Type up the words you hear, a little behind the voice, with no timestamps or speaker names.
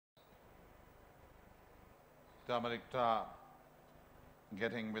Turmeric Tower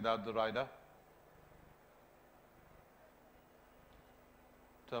getting without the rider.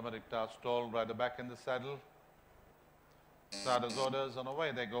 Turmeric Tower stalled, rider back in the saddle. Starters orders, and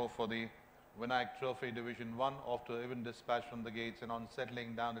away they go for the Vinayak Trophy Division 1, off to even dispatch from the gates, and on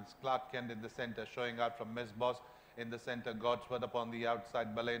settling down it's Clark Kent in the centre, showing out from Miss Boss in the centre, Godsworth upon the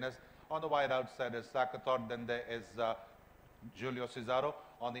outside, Balenas. On the wide outside is Sakathot, then there is Julio Cesaro.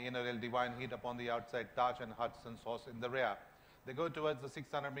 On the inner rail, Divine Heat upon the outside, Taj and Hudson's Horse in the rear. They go towards the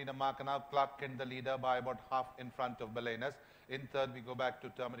 600-meter mark, and now Clark Kent the leader by about half in front of Balenas. In third, we go back to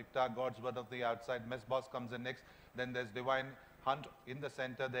Turmeric Tower, Godsworth of the outside, Miss Boss comes in next. Then there's Divine Hunt in the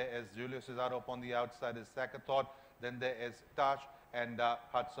center. There is Julio Cesaro upon the outside, is Sakathot. Then there is Taj and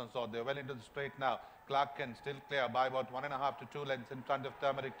Hudson's Horse. They're well into the straight now. Clark Kent still clear by about 1.5 to 2 lengths in front of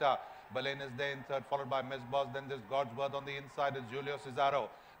Turmeric Tower. Balenas there in third, followed by Miss Boss. Then there's Godsworth on the inside, is Julio Cesaro.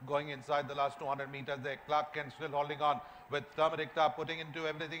 Going inside the last 200 meters there, Clark Kent still holding on with Turmeric Tower putting into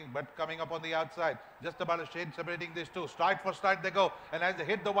everything, but coming up on the outside. Just about a shade separating these two. Stride for stride they go, and as they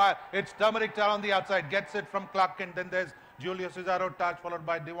hit the wire, it's Turmeric Tower on the outside, gets it from Clark Kent. Then there's Julio Cesaro, Taj, followed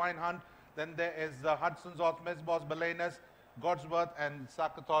by Divine Hunt. Then there is Hudson's Horse, Miss Boss, Balenas, Godsworth and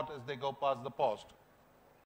Sakathot as they go past the post.